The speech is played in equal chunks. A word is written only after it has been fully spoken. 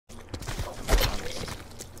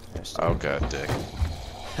posted. Okay, dick.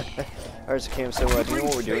 Alright, so Cam, so do you know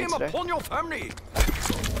what we're doing today? Upon your family.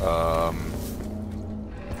 We're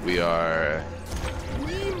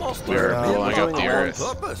We're blowing up the doing earth.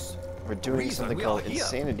 Purpose. We're doing Reason something we called are here.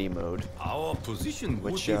 Insanity Mode, Our position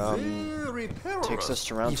would which be very perilous takes us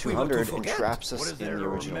to round if we were to 200 and forget. traps What us is in there the to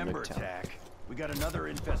original remember, Nuketown. Tack? We got another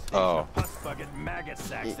infestation Oh. of pus bucket maggot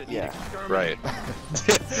sacks that Yeah. need exterminating. Right.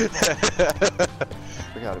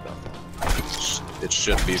 Forgot about that. It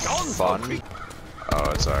should be fun. Oh,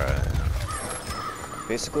 it's alright.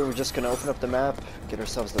 Basically, we're just gonna open up the map, get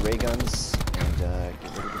ourselves the ray guns, and get ready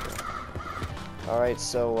to go. Alright,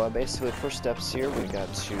 so basically, first steps here, we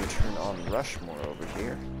got to turn on Rushmore over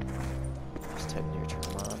here. Just head in here, turn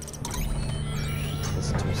them on.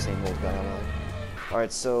 Listen to the same old dialogue.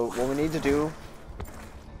 Alright, so what we need to do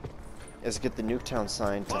is get the Nuketown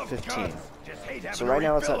sign to 15. So right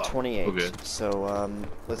now it's at 28. Okay. So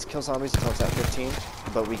let's kill zombies until it's at 15,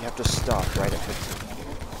 but we have to stop right at 15.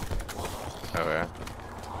 Okay.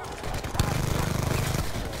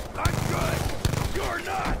 I'm good. You're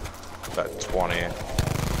not. About 20.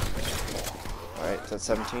 Alright, it's at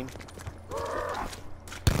 17.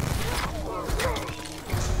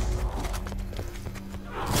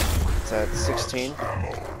 It's at 16.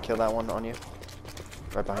 Kill that one on you.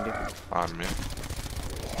 Right behind you. On me.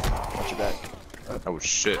 Watch your back. Oh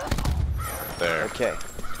shit. There. Okay.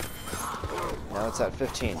 Now it's at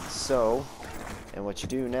 15. So, and what you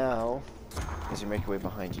do now is you make your way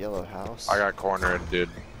behind Yellow House. I got cornered, dude.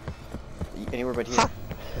 Anywhere but here.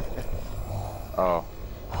 Oh.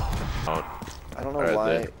 Oh. I don't know Alright,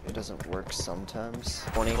 why there. it doesn't work sometimes.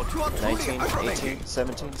 20, 19, 18,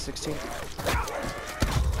 17, 16,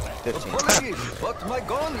 15. Apologies, but my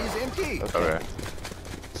gun is empty. Okay. Okay.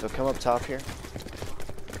 So come up top here.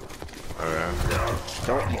 Okay.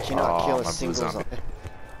 You cannot Oh, kill a my blue single zombie. zombie.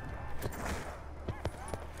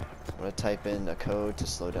 I'm gonna type in a code to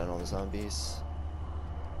slow down all the zombies.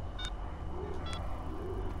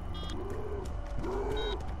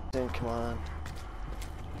 Then come on.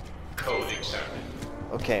 Code accepted.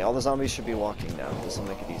 Okay, all the zombies should be walking now. This will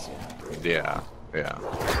make it easier. Yeah. Yeah. Oh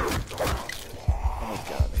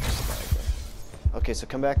god, I just died there. Okay, so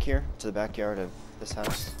come back here to the backyard of this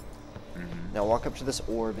house. Now walk up to this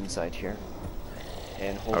orb inside here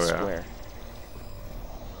and hold Oh, yeah. square.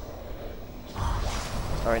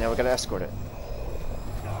 Alright, now we gotta escort it.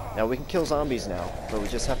 Now we can kill zombies now, but we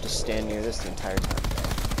just have to stand near this the entire time.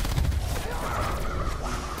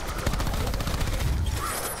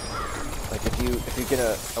 Like if you get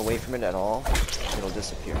away from it at all, it'll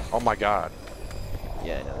disappear. Oh my god.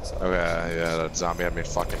 Yeah, I know. It's Okay, yeah, that zombie had me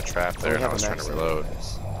fucking trapped there and I was trying to reload.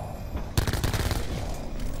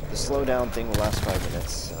 The slowdown thing will last 5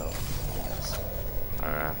 minutes, so yes.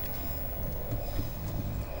 Alright.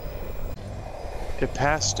 It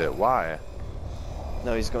passed it, why?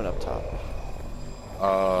 No, he's going up top.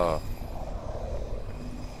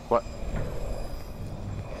 What?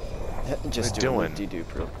 Just What do are a you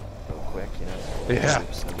loop-de-doop real quick, you know. Yeah.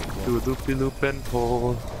 Loops, that'd be cool. Do a loopy loop and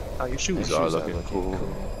pull. Oh, your shoes, Your are shoes looking cool.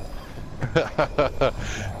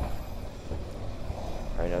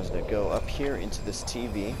 Alright, I was gonna go up here into this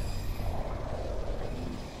TV.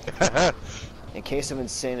 In case of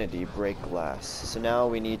insanity, break glass. So now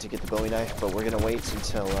we need to get the Bowie knife, but we're gonna wait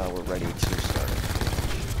until we're ready to start.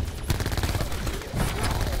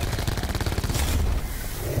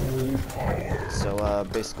 So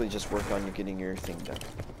basically just work on getting your thing done.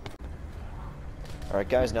 Alright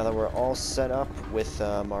guys, now that we're all set up with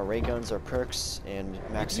our ray guns, our perks, and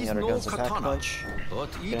maxing out our guns and pack-a-punch, we're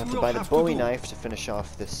gonna have to buy the Bowie knife to finish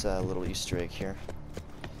off this little Easter egg here.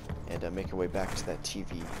 And make our way back to that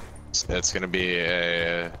TV. It's gonna be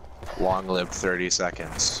a long-lived 30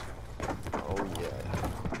 seconds. Oh yeah.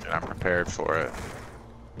 And I'm prepared for it.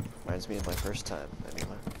 Reminds me of my first time,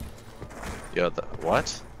 anyway. Yo,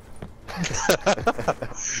 what?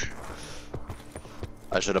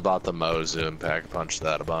 I should have bought the Mozu and pack-punched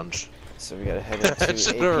that a bunch. So we gotta head into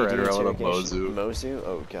Should've APD read around a interrogation. Mozu. Mozu?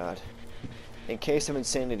 Oh god. In case of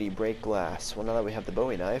insanity, break glass. Well, now that we have the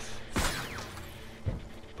Bowie knife,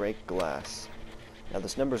 break glass. Now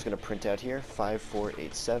this number is gonna print out here,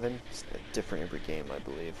 5487. It's different every game, I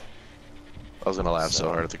believe. I was gonna laugh so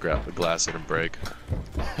hard at the glass didn't break.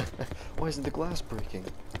 Why isn't the glass breaking?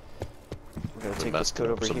 We're gonna We take this messed it code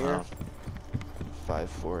up over somehow. here.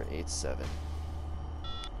 5487.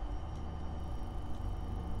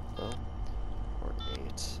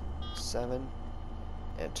 487.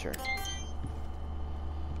 Enter.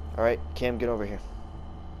 Alright, Cam, get over here.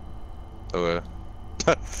 Okay.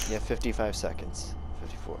 Yeah, 55 seconds.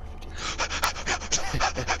 54,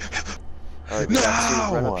 53. Alright, we got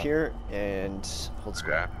to run up here and hold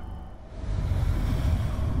square.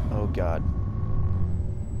 Oh god.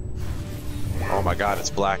 Oh my god, it's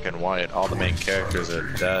black and white. All the main characters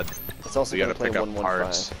are dead. It's also We gonna gotta play pick up 115.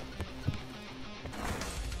 parts.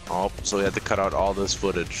 Oh, so we had to cut out all this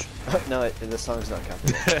footage. No, the song's not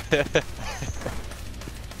copyrighted.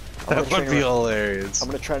 That would be hilarious. I'm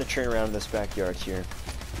gonna try to turn around this backyard here.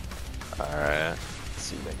 Alright. Let's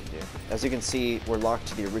see what I can do. As you can see, we're locked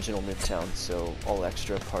to the original Midtown, so all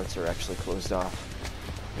extra parts are actually closed off,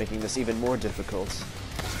 making this even more difficult.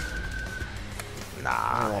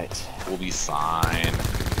 Nah. Alright. We'll be fine.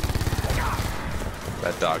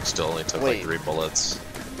 That dog still only took Wait. like 3 bullets.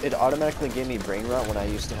 It automatically gave me brain rot when I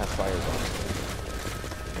used to have fireball.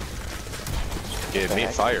 Gave me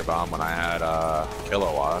Firebomb when I had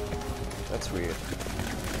Kilowatt. That's weird.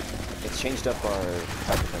 It's changed up our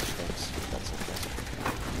Pack Punch things. That's okay.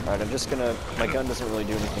 Alright, I'm just gonna... My gun doesn't really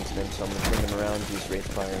do anything to them, so I'm gonna turn them around, use Wraith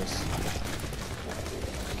Fires.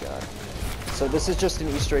 God. So this is just an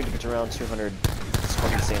Easter egg to get around 200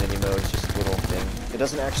 insanity mode, it's just a little thing. It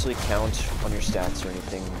doesn't actually count on your stats or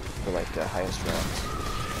anything for like the highest rounds.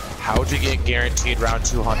 How would you get guaranteed round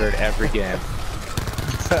 200 every game?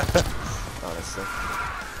 Honestly.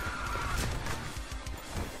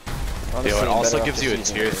 Yo, it I'm also better off gives you a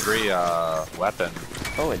just tier using 3 weapon.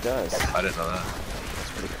 Oh, it does. I didn't know that.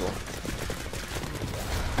 That's pretty cool.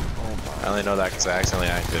 Oh I my. only know that because I accidentally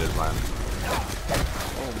activated mine.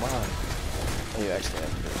 Oh my. Oh, you actually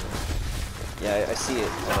activated it. Yeah, I see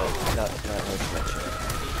it. Not much mention.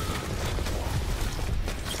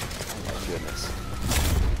 Oh my goodness.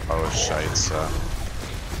 Oh, shite, so.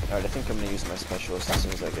 Alright, I think I'm gonna use my specialist as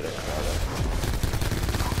soon as I get it crowd up.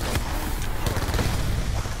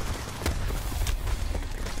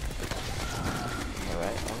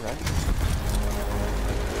 Alright.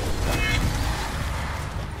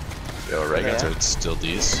 Yo, ray guns Yeah. are still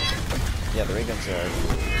decent. Yeah, the ray guns are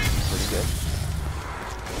pretty good.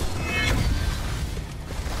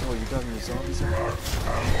 Oh, you got any zombies in there?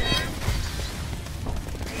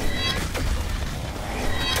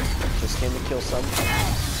 Just came to kill some.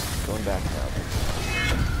 Going back now.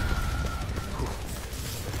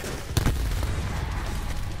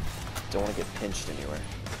 Don't want to get pinched anywhere.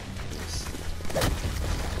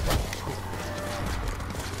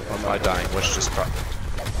 Oh, my dying wish just popped.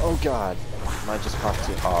 Oh god. Mine just popped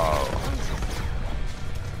too. Oh.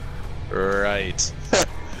 Right.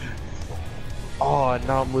 Oh, and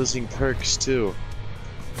now I'm losing perks too.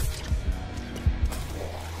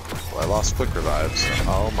 Well, I lost quick revives.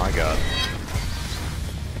 Oh my god.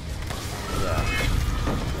 Yeah.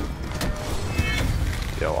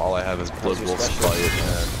 Yo, all I have is Blood your Wolf's special? Fight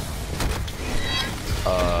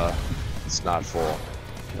and it's not full.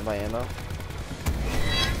 Am I ammo?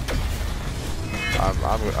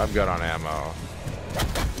 I'm good on ammo.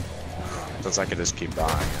 Since I can just keep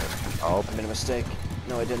buying it. Oh, I made a mistake.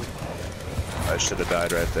 No, I didn't. I should have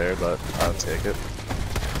died right there, but I'll take it.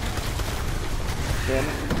 Damn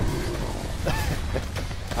it.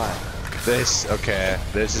 Hi. This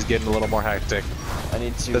is getting a little more hectic. I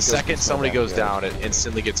need to. The second somebody goes down, it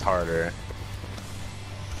instantly gets harder.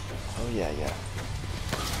 Oh yeah. Yeah.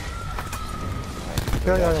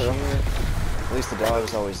 At least the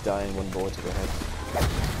dogs always die in one bullet to the head.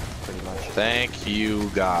 Pretty much. Thank you,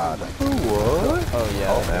 God. What? Oh yeah.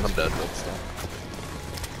 Oh man, I'm dead.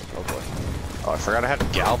 Oh boy. Oh, I forgot I had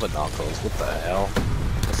Galvan knuckles. What the hell?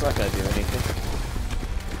 That's not gonna do anything.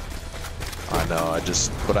 I know.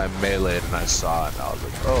 But I meleeed and I saw it, and I was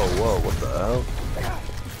like, oh, whoa, what the hell?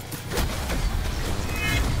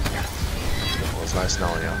 Well, it was nice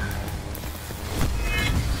knowing you.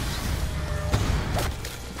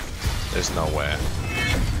 There's no way.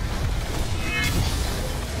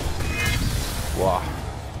 Wow.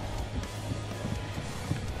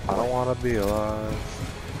 I don't want to be alive.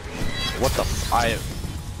 What the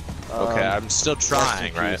Okay, I'm still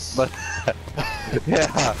trying, right? peace. But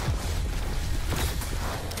yeah.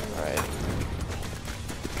 Alright.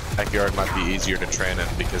 Backyard might be easier to train in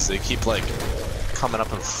because they keep like coming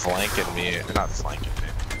up and flanking me. They're not flanking me.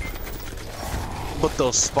 But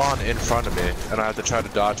they'll spawn in front of me and I have to try to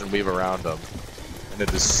dodge and weave around them. And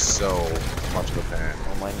it is so much of a pain.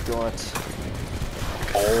 Oh my god.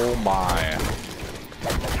 Oh my.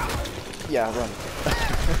 Yeah, run.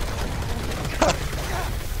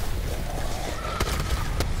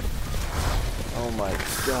 Oh my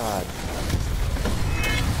god.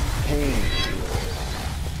 Pain.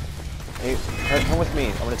 Hey, come with me.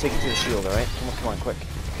 I'm gonna take you to the shield, alright? Come on, quick.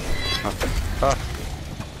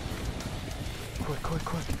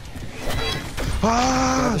 Quick.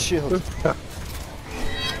 Grab the shield.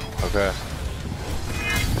 Okay.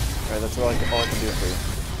 Alright, that's all I can do for you.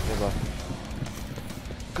 Good luck.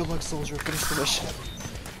 Good luck, soldier. Finish the mission.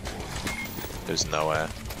 There's no way.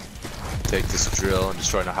 Take this drill and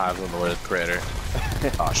destroy the hive of the Lord Crater.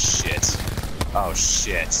 Oh shit. Oh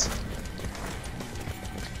shit.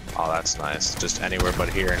 Oh, that's nice. Just anywhere but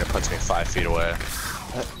here, and it puts me 5 feet away.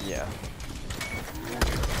 Yeah.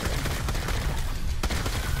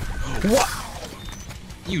 What?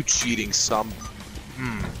 You cheating some.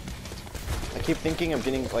 I keep thinking I'm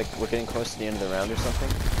getting, like, we're getting close to the end of the round or something.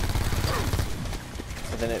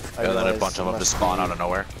 But then I And then a realize bunch of it them just must spawn be- out of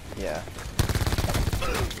nowhere. Yeah.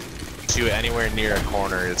 Shoot anywhere near a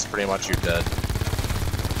corner, it's pretty much you're dead.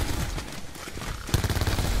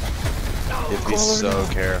 You have to be so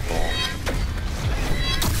careful.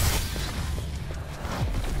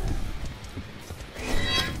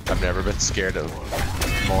 I've never been scared of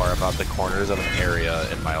more about the corners of an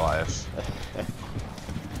area in my life.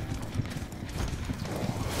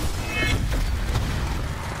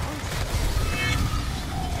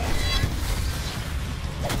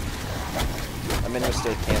 I'm in no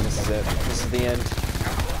state, Cam. This is it. This is the end.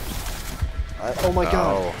 Oh my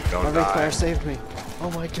god! don't My Wraithfire die. saved me.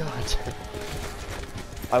 Oh my god!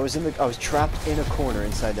 I was trapped in a corner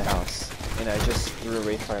inside the house, and I just threw a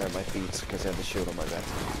Wraithfire at my feet because I had the shield on my back.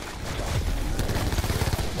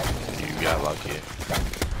 You got lucky.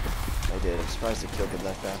 I did. I'm surprised it killed him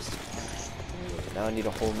that fast. Now I need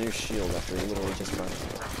a whole new shield after he literally just burned it.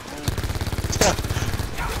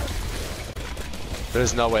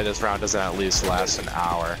 There's no way this round doesn't at least last an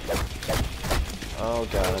hour. Oh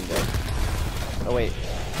god, I'm dead. Oh wait.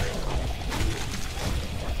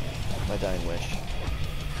 My dying wish.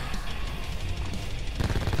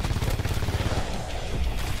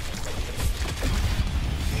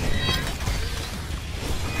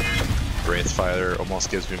 Wraithfire almost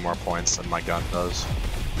gives me more points than my gun does.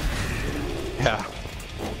 Yeah.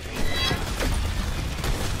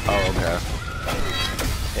 Oh, okay.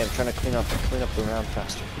 Yeah, I'm trying to clean up the round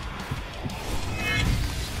faster.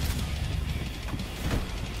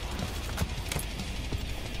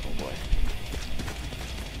 Oh boy.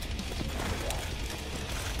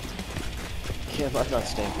 Cam, I'm not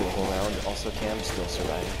staying through the whole round. Also, Cam's still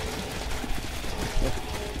surviving.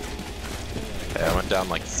 Yeah, I went down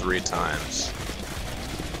like 3 times.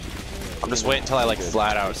 I'm just waiting until I like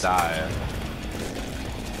flat out die.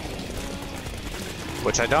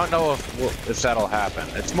 Which I don't know if that'll happen.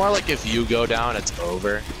 It's more like if you go down, it's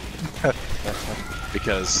over.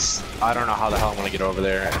 Because I don't know how the hell I'm gonna get over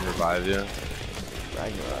there and revive you.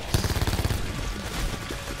 Ragnaroks.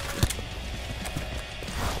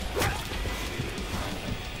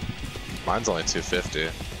 Mine's only 250.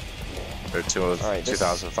 Or Alright, this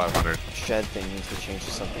 2,500. shed thing needs to change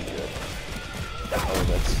to something good. Oh,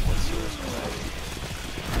 that's yours.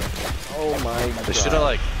 Oh my god. They should have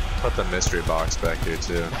like put the mystery box back here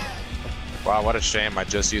too. Wow, what a shame. I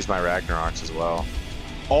just used my Ragnaroks as well.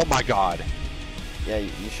 Oh my god. Yeah,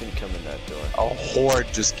 you shouldn't come in that door. A horde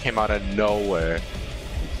just came out of nowhere.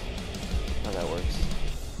 How that works.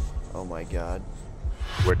 Oh my god.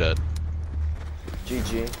 We're dead.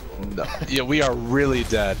 GG. No. Yeah, we are really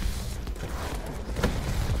dead.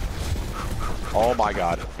 Oh my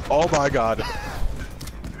god. Oh my god.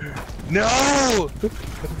 No!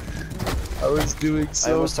 I was doing I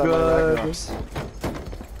so almost had my good. Ragnaroks.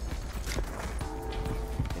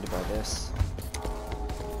 Need to buy this.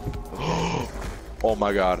 Okay. Oh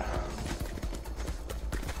my god.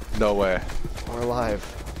 No way. We're alive.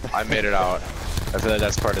 I made it out. I feel like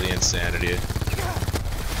that's part of the insanity.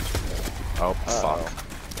 Oh, Uh-oh.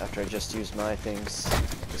 fuck. After I just used my things,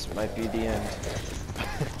 this might be the end.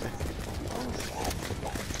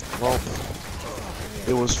 Well,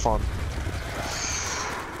 it was fun.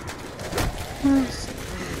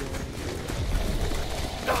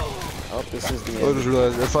 Oh, this is the I just end.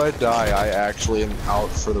 realized if I die, I actually am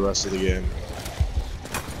out for the rest of the game.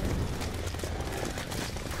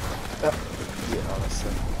 Yeah,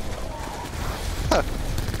 honestly.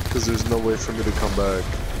 Because there's no way for me to come back.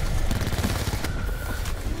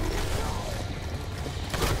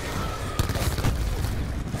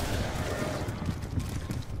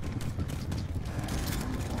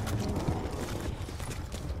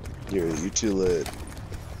 You too lit.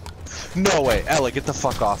 No way, Ella, get the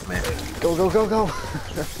fuck off, man. Go, go, go, go!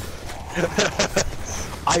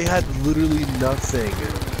 I had literally nothing.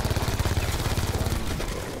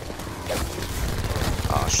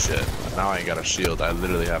 Oh shit, now I ain't got a shield, I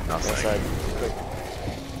literally have nothing. Inside. Quick.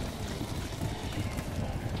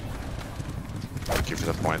 Thank you for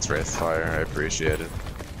the points, Wraithfire, I appreciate it.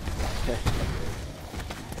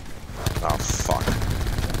 Oh fuck.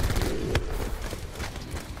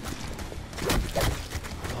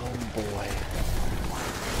 Oh boy.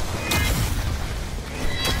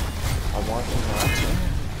 I want to not to.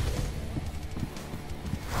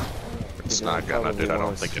 It's not gonna, probably dude. I don't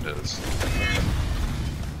won't. think it is.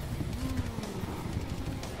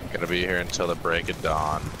 Gonna be here until the break of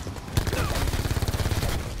dawn.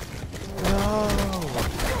 No.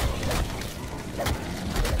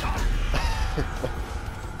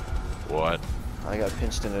 What? I got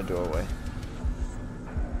pinched in a doorway.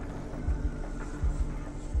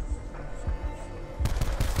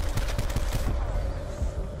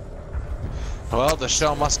 Well, the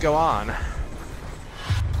show must go on.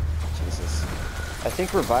 Jesus. I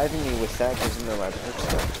think reviving me with that gives me my perk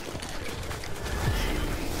stuff.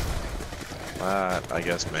 That, I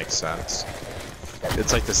guess, makes sense.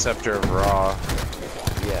 It's like the Scepter of Ra.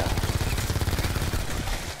 Yeah.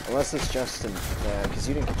 Unless it's just in... Yeah, because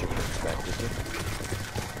you didn't get your perks back, did you?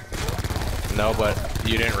 No, but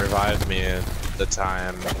you didn't revive me at the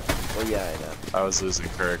time Well, yeah, I know. I was losing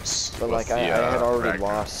perks. But, with like, I the, had already Ragnarok.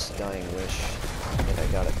 lost Dying Wish, and I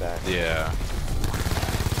got it back. Yeah.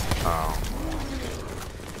 Oh.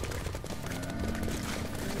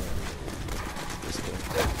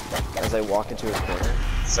 As I walk into a corner.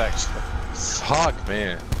 It's actually... Fuck,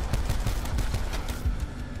 man.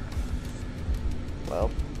 Well,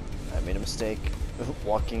 I made a mistake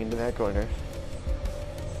walking into that corner.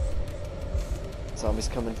 Zombies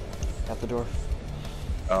coming at the door.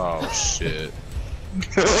 Oh, shit.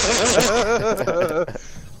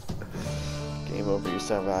 Game over, you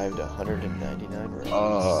survived 199 rounds.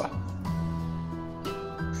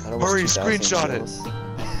 That almost Hurry, 2,000 screenshot it. kills.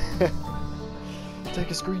 Take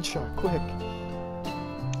a screenshot, quick.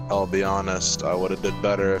 I'll be honest, I would have did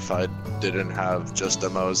better if I didn't have just a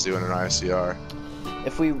Mozu and an ICR.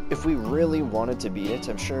 If we really wanted to beat it,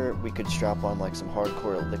 I'm sure we could strap on like some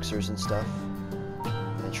hardcore elixirs and stuff.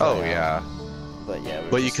 And try Oh, it out. yeah. But yeah.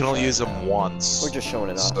 But you can only use them once. We're just showing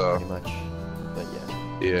it off so. pretty much. But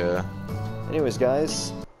yeah. Yeah. Anyways,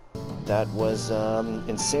 guys, that was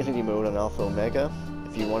Insanity Mode on Alpha Omega.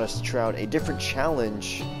 If you want us to try out a different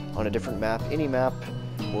challenge on a different map, any map,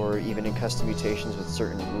 or even in custom mutations with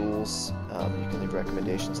certain rules, you can leave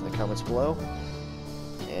recommendations in the comments below.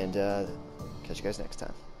 And catch you guys next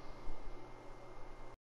time.